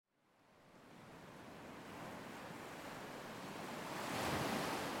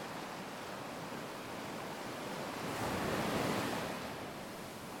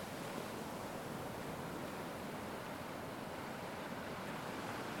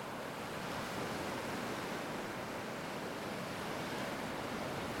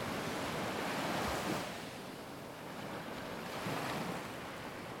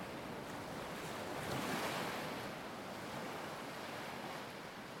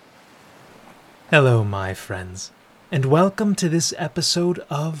Hello, my friends, and welcome to this episode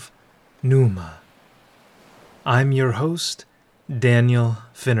of Numa. I'm your host, Daniel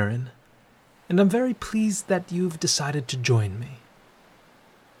Finneran, and I'm very pleased that you've decided to join me.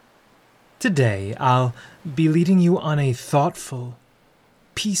 Today, I'll be leading you on a thoughtful,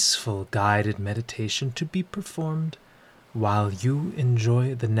 peaceful guided meditation to be performed while you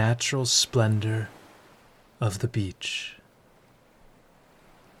enjoy the natural splendor of the beach.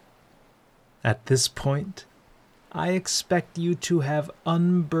 At this point, I expect you to have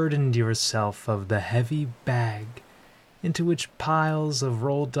unburdened yourself of the heavy bag into which piles of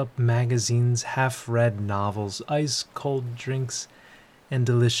rolled-up magazines, half-read novels, ice-cold drinks, and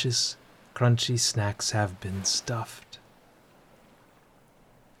delicious, crunchy snacks have been stuffed.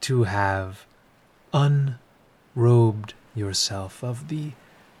 To have unrobed yourself of the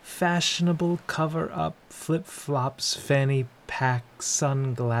fashionable cover-up flip-flops, fanny pack,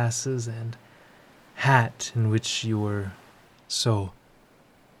 sunglasses, and hat in which you were so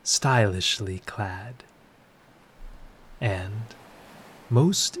stylishly clad. And,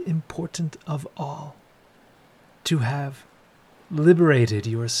 most important of all, to have liberated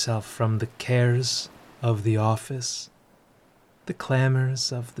yourself from the cares of the office, the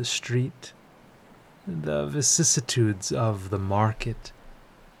clamors of the street, the vicissitudes of the market,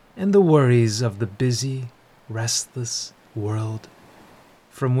 and the worries of the busy, restless world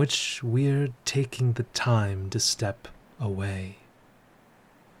from which we're taking the time to step away,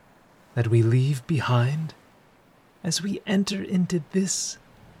 that we leave behind as we enter into this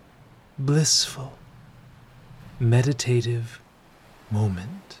blissful, meditative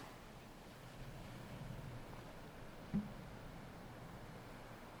moment.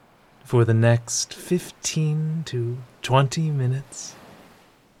 For the next 15 to 20 minutes,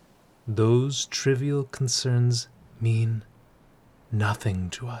 those trivial concerns mean nothing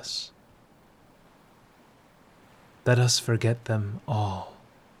to us. Let us forget them all.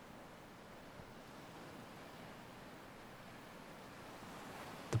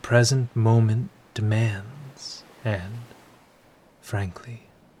 The present moment demands, and, frankly,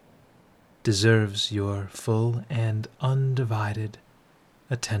 deserves your full and undivided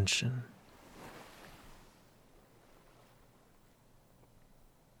attention.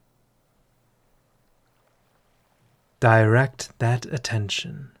 Direct that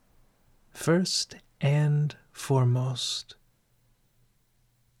attention, first and foremost,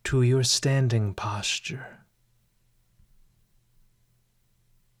 to your standing posture.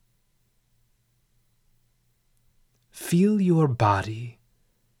 Feel your body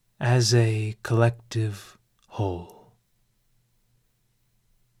as a collective whole,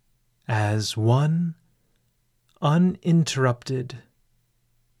 as one uninterrupted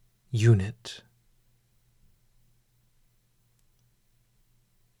unit.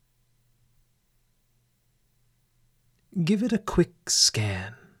 Give it a quick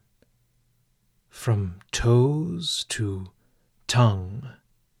scan, from toes to tongue,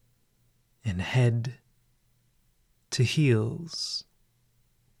 and head to heels.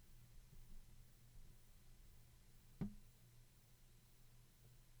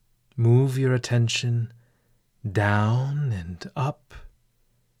 Move your attention down and up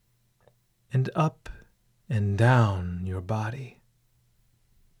and down your body.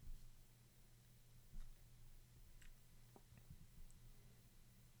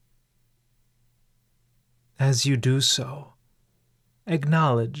 As you do so,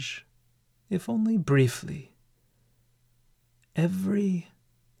 acknowledge, if only briefly, every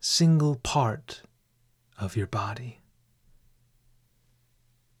single part of your body.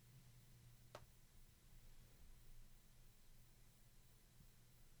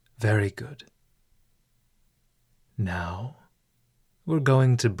 Very good. Now, we're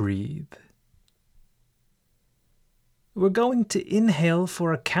going to breathe. We're going to inhale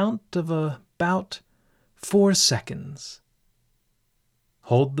for a count of about 4 seconds.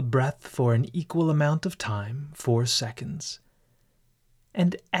 Hold the breath for an equal amount of time, 4 seconds,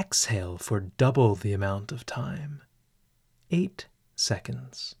 and exhale for double the amount of time, 8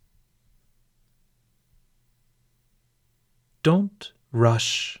 seconds. Don't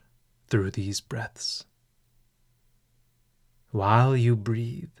rush through these breaths. While you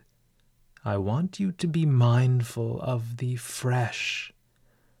breathe, I want you to be mindful of the fresh,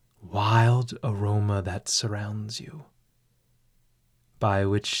 wild aroma that surrounds you, by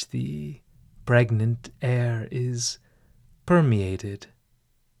which the pregnant air is permeated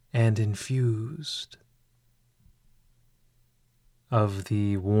and infused, of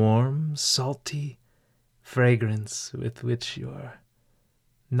the warm, salty fragrance with which your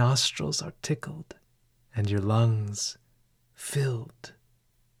nostrils are tickled and your lungs filled.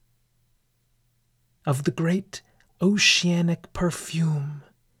 of the great oceanic perfume,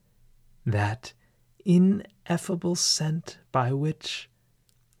 that ineffable scent by which,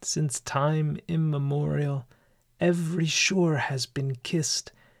 since time immemorial, every shore has been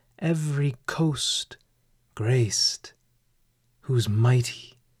kissed, every coast graced, whose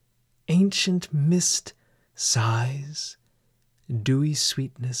mighty, ancient mist sighs dewy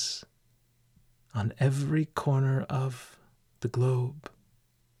sweetness on every corner of the globe.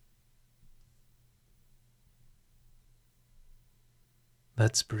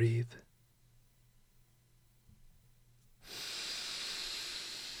 Let's breathe.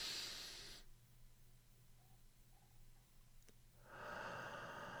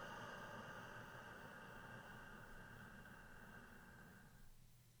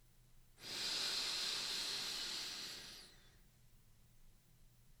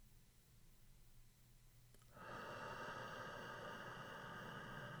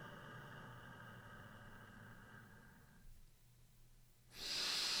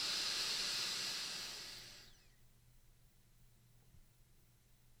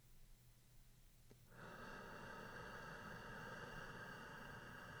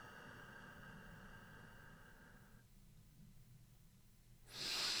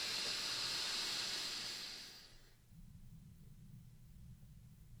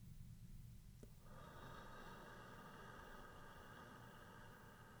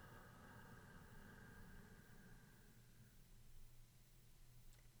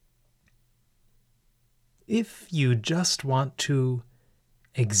 If you just want to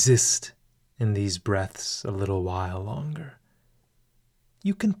exist in these breaths a little while longer,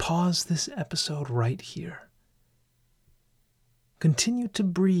 you can pause this episode right here. Continue to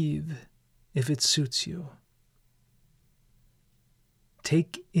breathe if it suits you.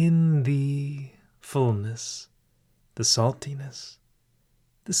 Take in the fullness, the saltiness,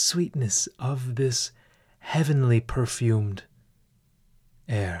 the sweetness of this heavenly perfumed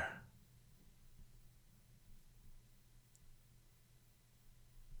air.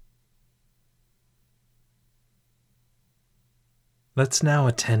 Let's now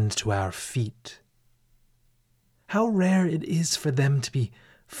attend to our feet. How rare it is for them to be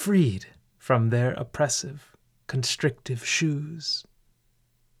freed from their oppressive, constrictive shoes.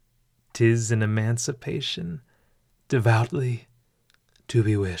 'Tis an emancipation devoutly to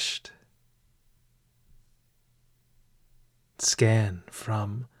be wished. Scan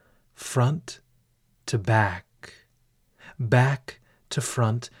from front to back, back to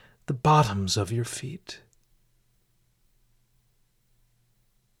front, the bottoms of your feet.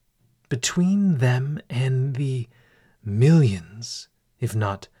 Between them and the millions, if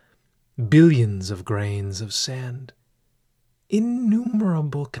not billions of grains of sand,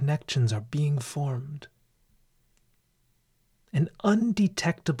 innumerable connections are being formed. An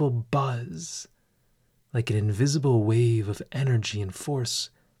undetectable buzz, like an invisible wave of energy and force,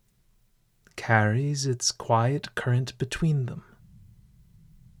 carries its quiet current between them.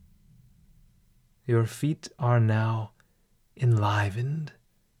 Your feet are now enlivened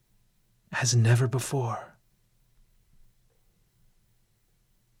as never before.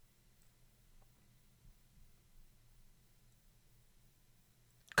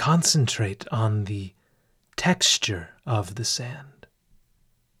 Concentrate on the texture of the sand.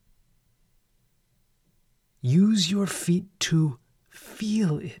 Use your feet to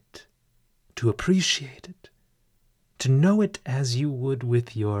feel it, to appreciate it, to know it as you would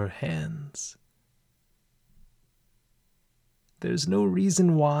with your hands. There's no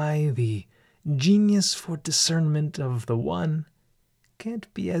reason why the genius for discernment of the one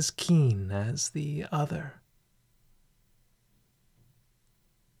can't be as keen as the other.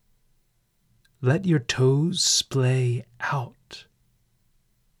 Let your toes splay out.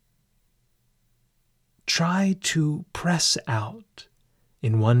 Try to press out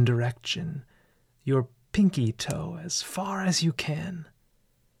in one direction your pinky toe as far as you can,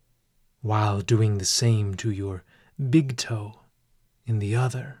 while doing the same to your big toe in the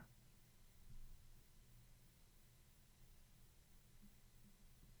other.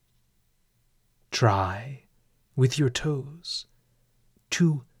 Try, with your toes,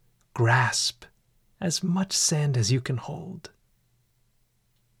 to grasp as much sand as you can hold.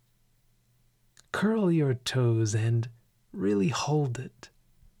 Curl your toes and really hold it.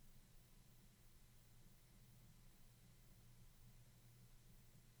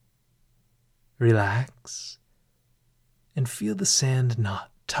 Relax and feel the sand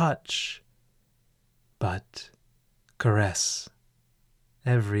not touch, but caress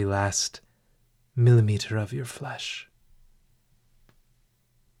every last millimeter of your flesh.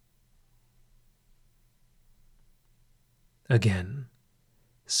 Again,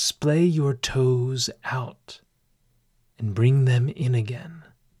 splay your toes out and bring them in again.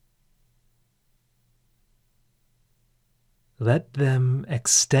 Let them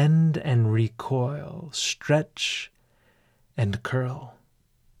extend and recoil, stretch and curl.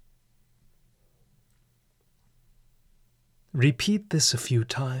 Repeat this a few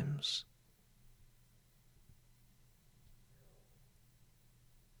times.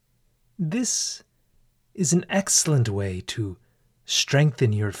 This is an excellent way to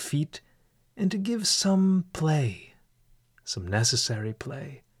strengthen your feet and to give some play, some necessary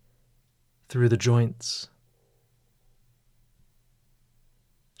play, through the joints.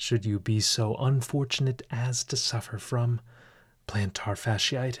 Should you be so unfortunate as to suffer from plantar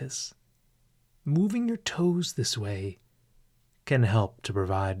fasciitis, moving your toes this way can help to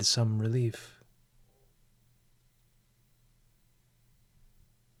provide some relief.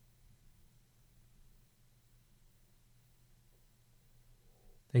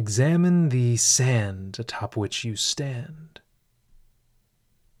 Examine the sand atop which you stand.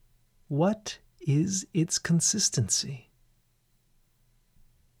 What is its consistency?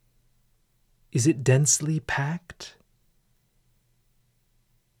 Is it densely packed?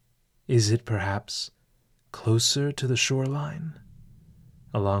 Is it perhaps closer to the shoreline,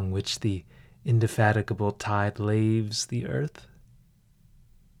 along which the indefatigable tide laves the earth?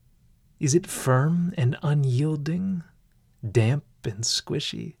 Is it firm and unyielding, damp and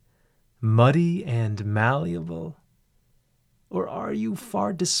squishy, muddy and malleable? Or are you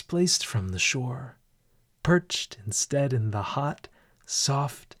far displaced from the shore, perched instead in the hot,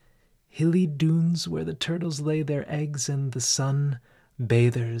 soft, hilly dunes where the turtles lay their eggs and the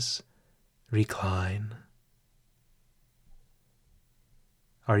sun-bathers recline?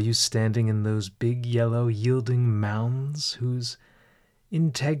 Are you standing in those big yellow yielding mounds whose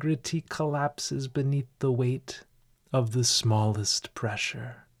integrity collapses beneath the weight of the smallest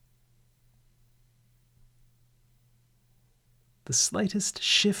pressure? The slightest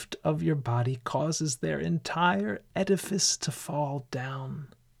shift of your body causes their entire edifice to fall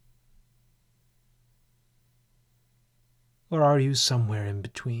down. Or are you somewhere in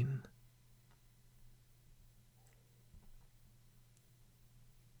between?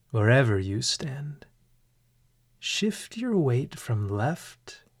 Wherever you stand, shift your weight from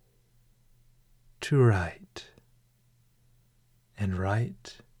left to right, and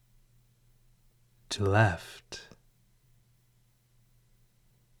right to left.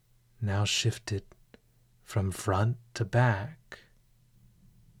 Now shift it from front to back,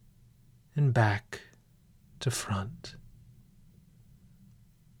 and back to front.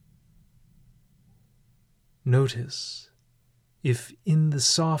 Notice if in the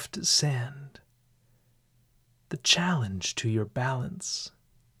soft sand, the challenge to your balance.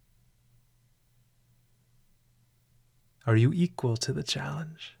 Are you equal to the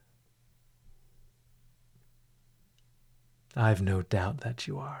challenge? I've no doubt that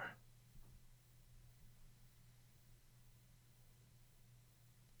you are.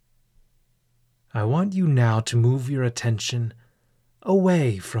 I want you now to move your attention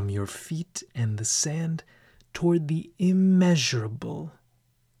away from your feet and the sand toward the immeasurable,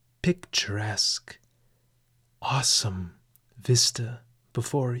 picturesque, awesome vista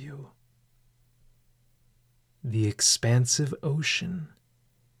before you. The expansive ocean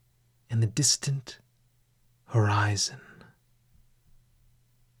and the distant horizon.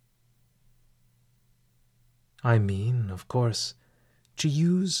 I mean, of course, to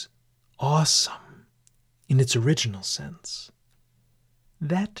use awesome in its original sense.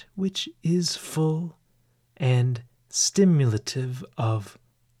 That which is full and stimulative of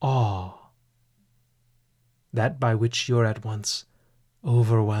awe. That by which you're at once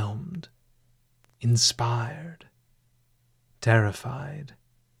overwhelmed, inspired, terrified,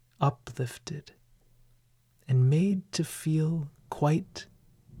 uplifted, and made to feel quite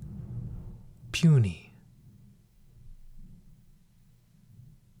puny.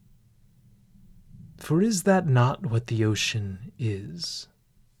 For is that not what the ocean is?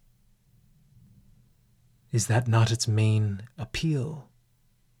 Is that not its main appeal?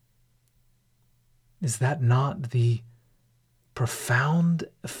 Is that not the profound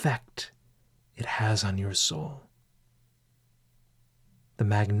effect it has on your soul? The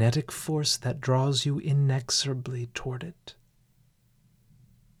magnetic force that draws you inexorably toward it.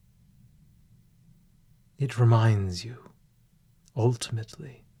 It reminds you,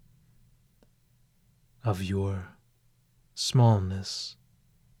 ultimately, of your smallness.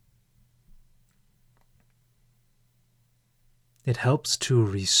 It helps to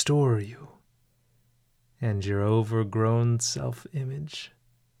restore you and your overgrown self-image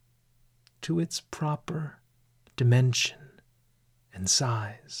to its proper dimension and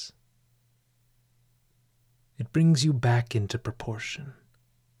size. It brings you back into proportion.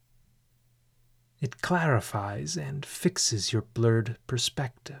 It clarifies and fixes your blurred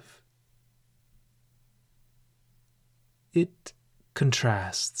perspective. It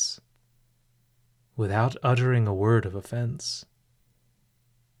contrasts, without uttering a word of offense,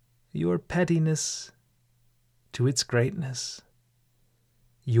 your pettiness to its greatness,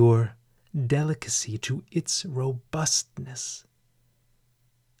 your delicacy to its robustness,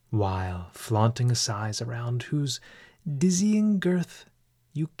 while flaunting a size around whose dizzying girth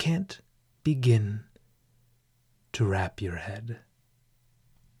you can't begin to wrap your head.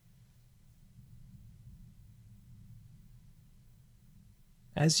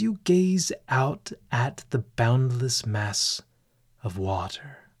 As you gaze out at the boundless mass of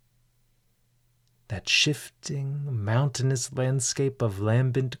water, that shifting, mountainous landscape of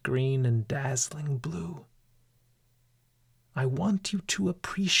lambent green and dazzling blue, I want you to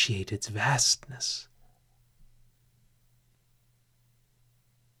appreciate its vastness.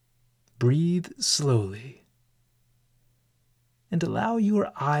 Breathe slowly and allow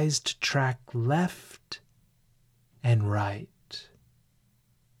your eyes to track left and right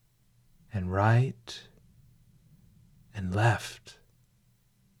and right and left.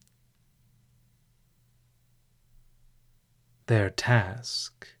 Their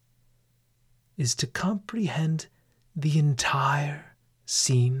task is to comprehend the entire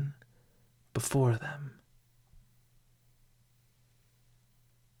scene before them.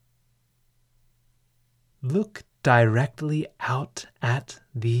 Look directly out at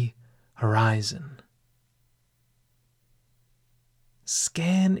the horizon.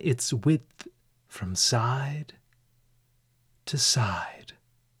 Scan its width from side to side.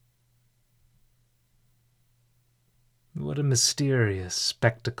 What a mysterious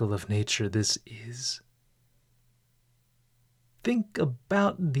spectacle of nature this is. Think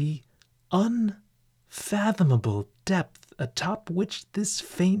about the unfathomable depth atop which this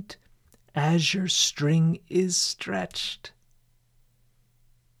faint azure string is stretched.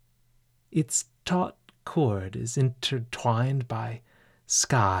 Its taut cord is intertwined by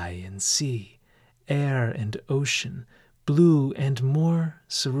sky and sea, air and ocean, blue and more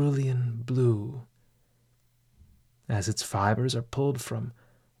cerulean blue, as its fibers are pulled from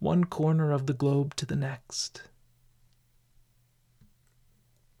one corner of the globe to the next.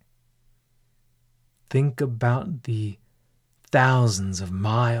 Think about the thousands of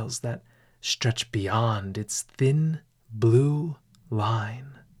miles that stretch beyond its thin blue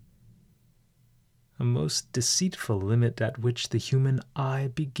line, a most deceitful limit at which the human eye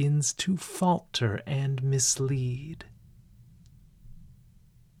begins to falter and mislead.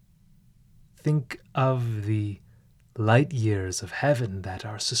 Think of the light years of heaven that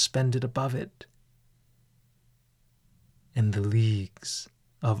are suspended above it, and the leagues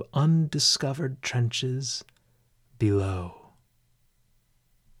of undiscovered trenches below.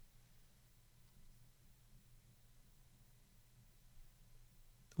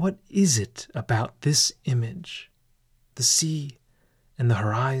 What is it about this image, the sea and the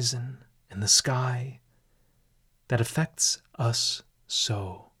horizon and the sky, that affects us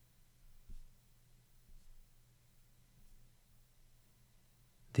so?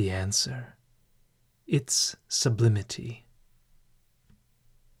 The answer, its sublimity.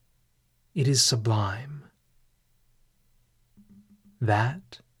 It is sublime.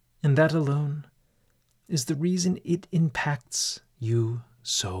 That, and that alone, is the reason it impacts you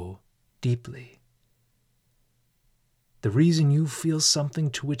so deeply. The reason you feel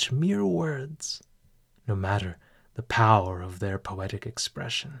something to which mere words, no matter the power of their poetic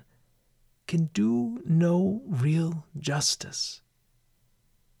expression, can do no real justice.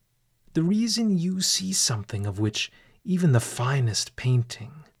 The reason you see something of which even the finest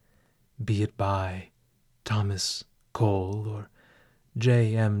painting, be it by Thomas Cole or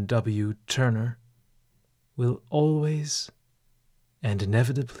J.M.W. Turner, will always and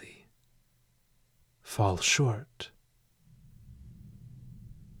inevitably fall short.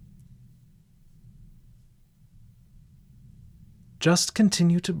 Just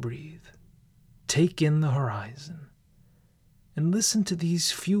continue to breathe, take in the horizon, and listen to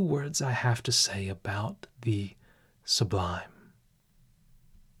these few words I have to say about the sublime.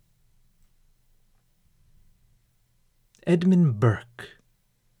 Edmund Burke,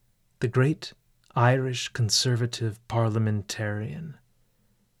 the great Irish conservative parliamentarian,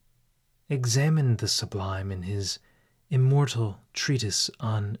 examined the sublime in his immortal treatise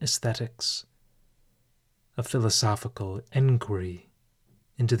on aesthetics, a philosophical enquiry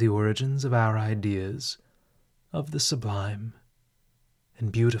into the origins of our ideas of the sublime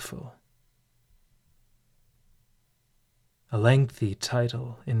and beautiful. a lengthy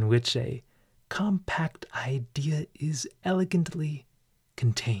title in which a compact idea is elegantly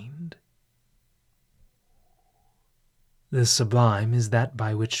contained. The sublime is that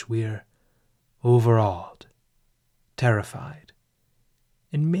by which we're overawed, terrified,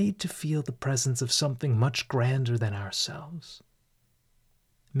 and made to feel the presence of something much grander than ourselves,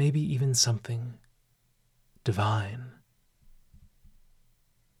 maybe even something divine.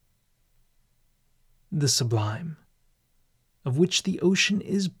 The sublime, of which the ocean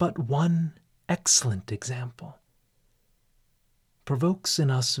is but one excellent example, provokes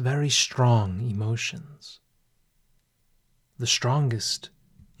in us very strong emotions, the strongest,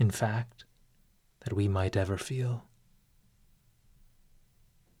 in fact, that we might ever feel.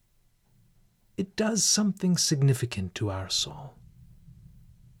 It does something significant to our soul.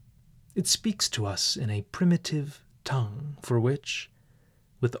 It speaks to us in a primitive tongue for which,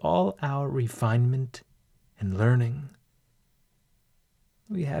 with all our refinement and learning,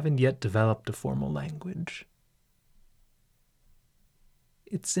 we haven't yet developed a formal language.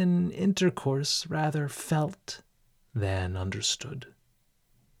 It's an intercourse rather felt than understood.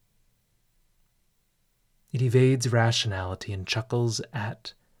 It evades rationality and chuckles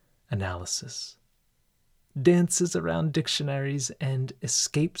at analysis, dances around dictionaries, and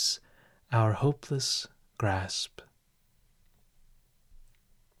escapes our hopeless grasp.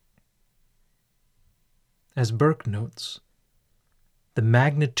 As Burke notes, the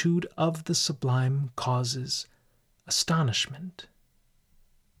magnitude of the sublime causes astonishment.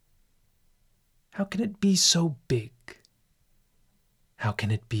 How can it be so big? How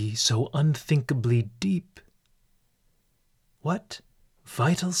can it be so unthinkably deep? What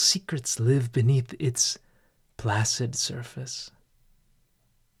vital secrets live beneath its placid surface?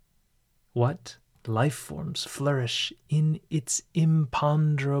 What life forms flourish in its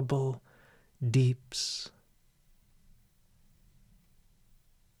imponderable deeps?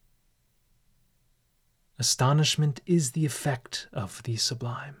 Astonishment is the effect of the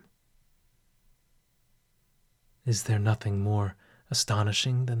sublime. Is there nothing more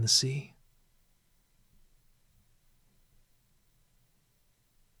astonishing than the sea?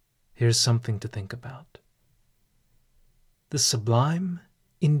 Here's something to think about. The sublime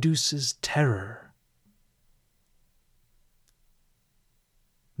induces terror.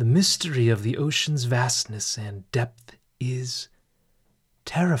 The mystery of the ocean's vastness and depth is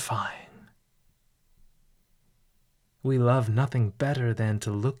terrifying. We love nothing better than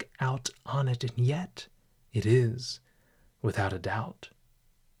to look out on it, and yet it is, without a doubt,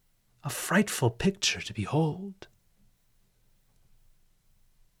 a frightful picture to behold.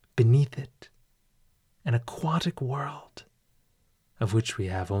 Beneath it, an aquatic world, of which we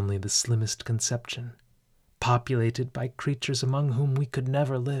have only the slimmest conception, populated by creatures among whom we could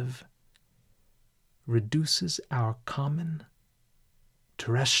never live, reduces our common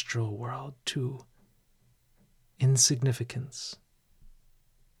terrestrial world to insignificance.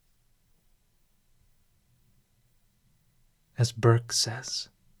 As Burke says,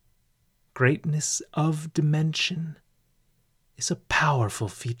 greatness of dimension is a powerful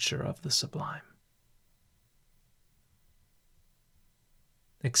feature of the sublime.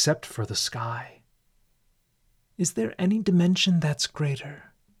 Except for the sky, is there any dimension that's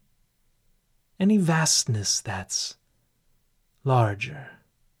greater? Any vastness that's larger?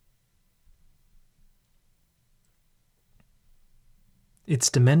 Its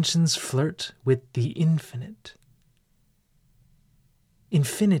dimensions flirt with the infinite.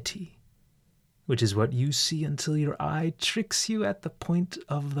 Infinity, which is what you see until your eye tricks you at the point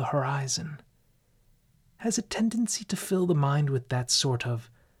of the horizon, has a tendency to fill the mind with that sort of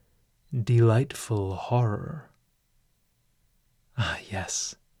delightful horror. Ah,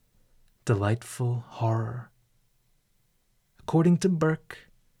 yes, delightful horror. According to Burke,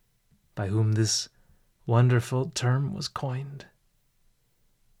 by whom this wonderful term was coined,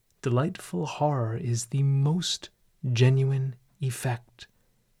 delightful horror is the most genuine effect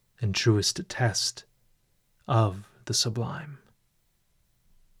and truest test of the sublime.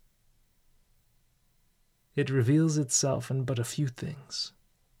 It reveals itself in but a few things: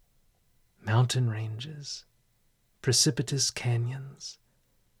 mountain ranges, precipitous canyons,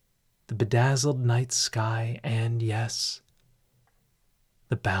 the bedazzled night sky, and, yes,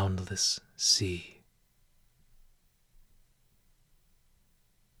 the boundless sea.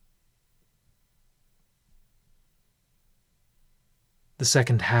 The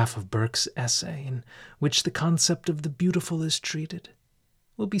second half of Burke's essay, in which the concept of the beautiful is treated,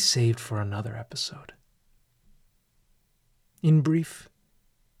 will be saved for another episode. In brief,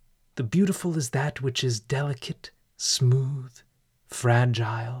 the beautiful is that which is delicate, smooth,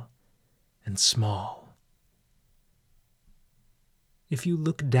 fragile, and small. if you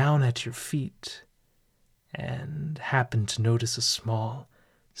look down at your feet and happen to notice a small,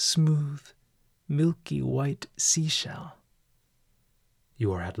 smooth, milky white seashell,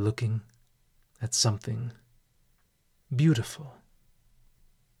 you are looking at something beautiful.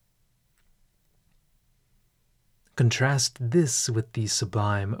 Contrast this with the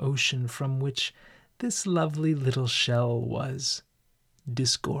sublime ocean from which this lovely little shell was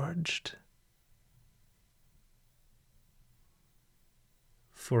disgorged.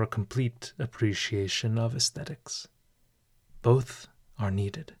 For a complete appreciation of aesthetics, both are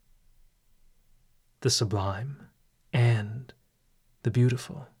needed. The sublime and the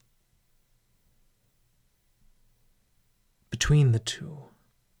beautiful. Between the two,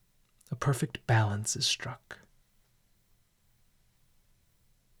 a perfect balance is struck.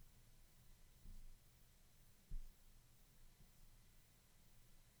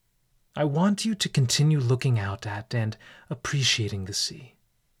 I want you to continue looking out at and appreciating the sea,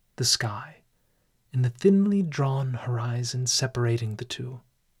 the sky, and the thinly drawn horizon separating the two.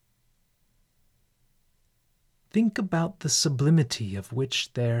 Think about the sublimity of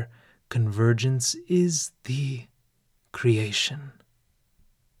which their convergence is the creation.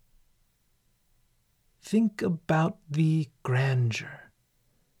 Think about the grandeur,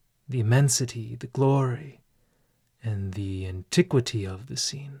 the immensity, the glory, and the antiquity of the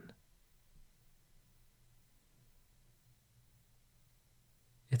scene.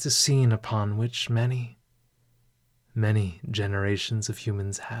 It's a scene upon which many, many generations of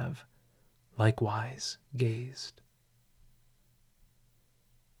humans have likewise gazed.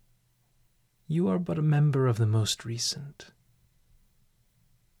 You are but a member of the most recent,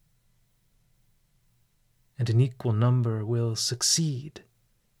 and an equal number will succeed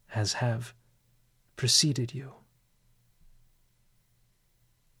as have preceded you.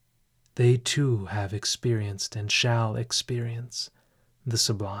 They too have experienced and shall experience the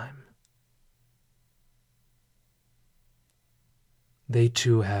sublime. They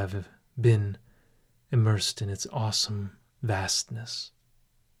too have been immersed in its awesome vastness.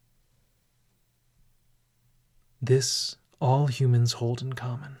 This all humans hold in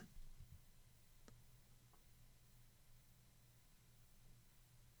common.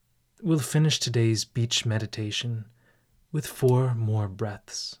 We'll finish today's beach meditation with 4 more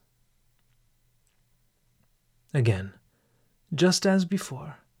breaths. Again, just as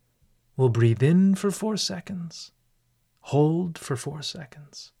before, we'll breathe in for 4 seconds, hold for 4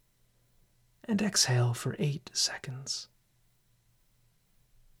 seconds, and exhale for 8 seconds.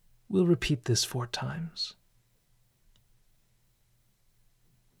 We'll repeat this 4 times.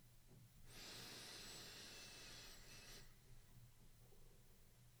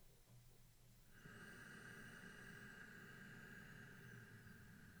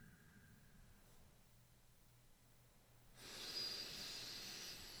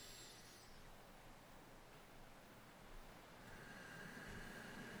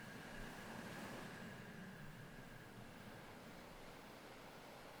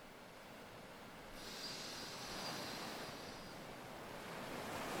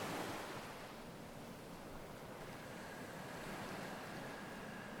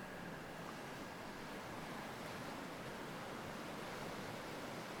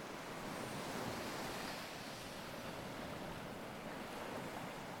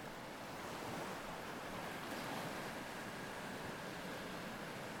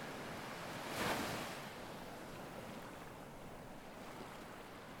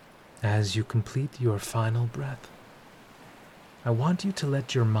 As you complete your final breath, I want you to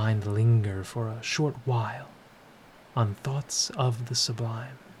let your mind linger for a short while on thoughts of the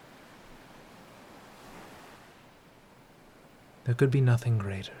sublime. There could be nothing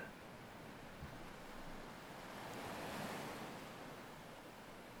greater.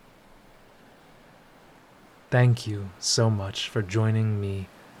 Thank you so much for joining me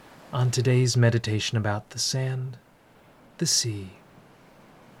on today's meditation about the sand, the sea,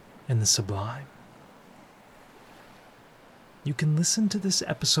 and the sublime. You can listen to this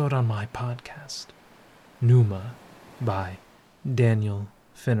episode on my podcast, Pneuma by Daniel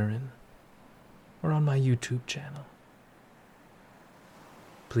Finneran, or on my YouTube channel.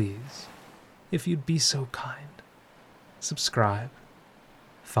 Please, if you'd be so kind, subscribe,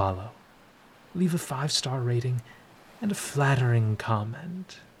 follow, leave a 5-star rating, and a flattering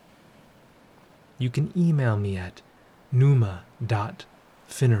comment. You can email me at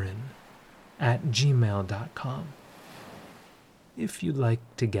pneuma.finneran@gmail.com if you'd like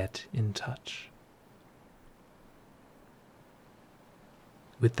to get in touch.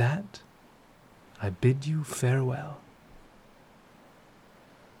 With that, I bid you farewell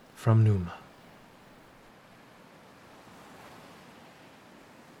from Pneuma.